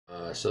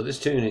So this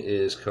tune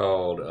is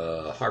called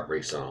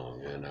Heartbreak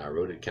Song, and I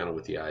wrote it kind of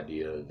with the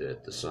idea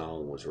that the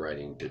song was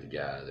writing to the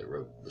guy that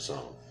wrote the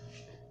song.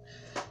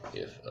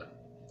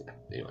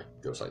 Anyway,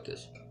 it goes like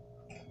this.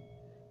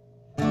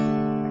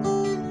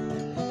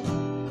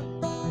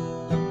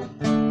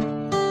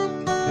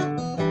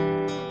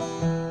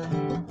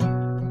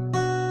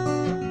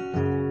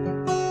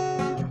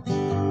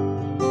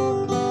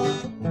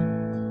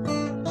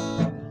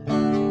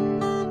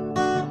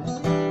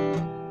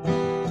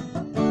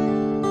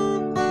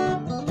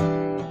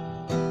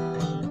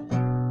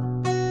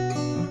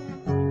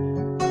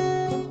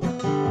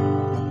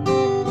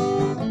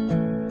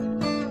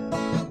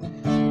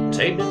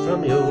 Take me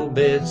from your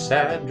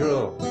bedside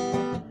drawer,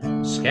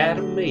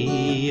 scatter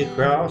me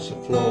across the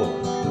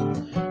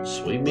floor,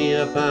 sweep me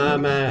up,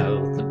 I'm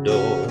out the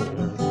door.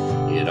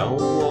 You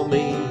don't want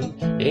me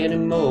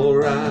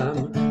anymore,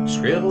 I'm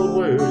scribbled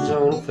words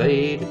on a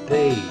faded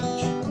page,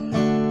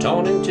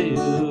 torn into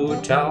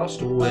or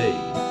tossed away.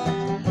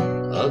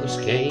 Others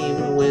came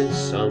and went,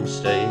 some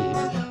stayed.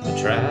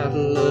 I tried to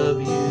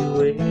love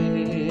you anyway.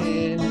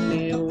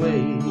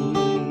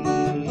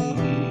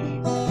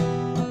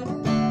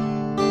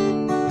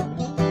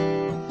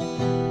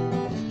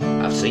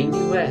 I've seen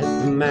you at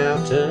the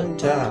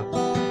mountaintop,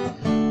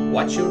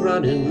 watch you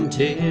running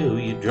till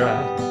you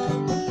drop.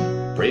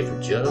 Pray for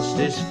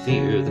justice,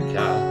 fear the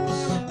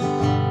cops,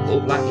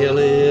 hope like hell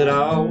it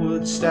all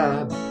would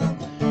stop.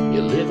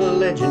 You live a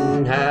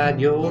legend, hide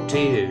your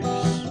tears,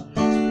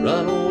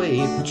 run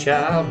away from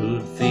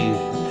childhood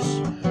fears.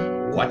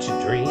 Watch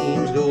your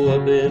dreams go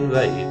up in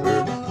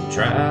vapor,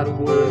 try to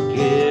work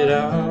it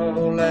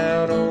all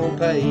out on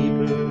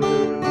paper.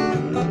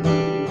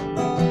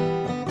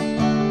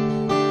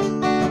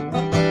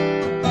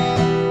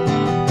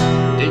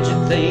 Did you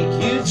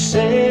think you'd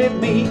save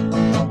me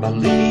by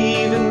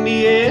leaving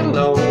me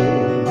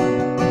alone?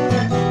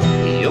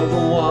 You're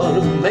the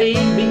one who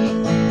made me.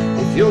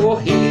 If you're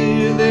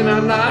here, then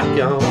I'm not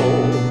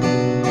gone.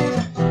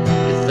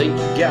 You think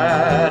you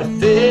got it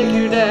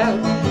figured out,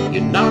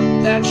 you're not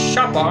that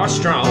sharp or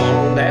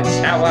strong. That's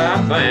how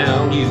I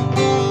found you.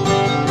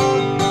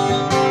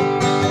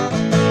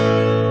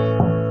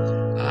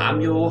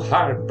 I'm your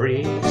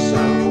heartbreak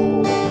song.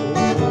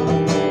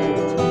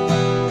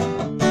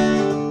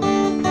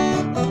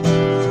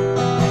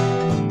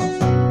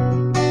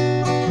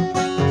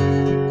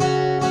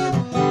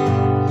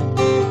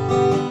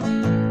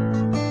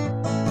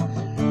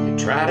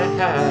 Try to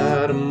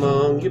hide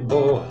among your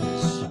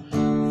boys,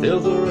 fill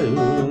the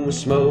room with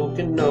smoke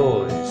and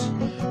noise,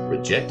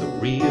 reject the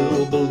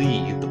real,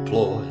 believe the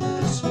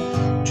ploys,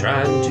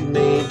 trying to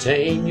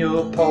maintain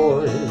your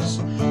poise.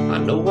 I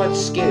know what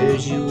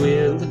scares you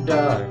in the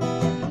dark,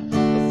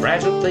 the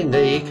fragile thing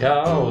they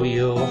call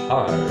your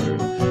heart.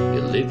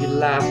 You live your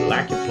life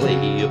like you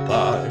play a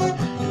part,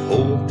 and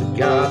hope to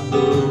God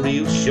the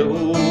real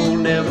show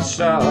never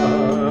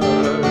starts.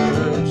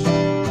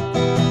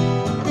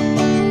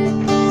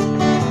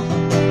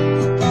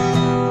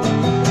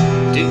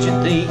 Did you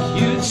think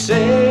you'd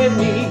save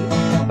me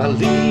by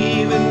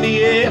leaving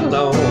me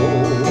alone?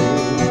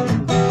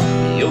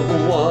 You're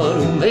the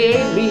one who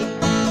made me.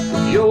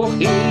 If you're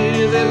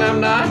here, then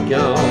I'm not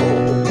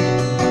gone.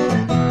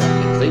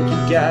 You think you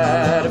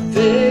got it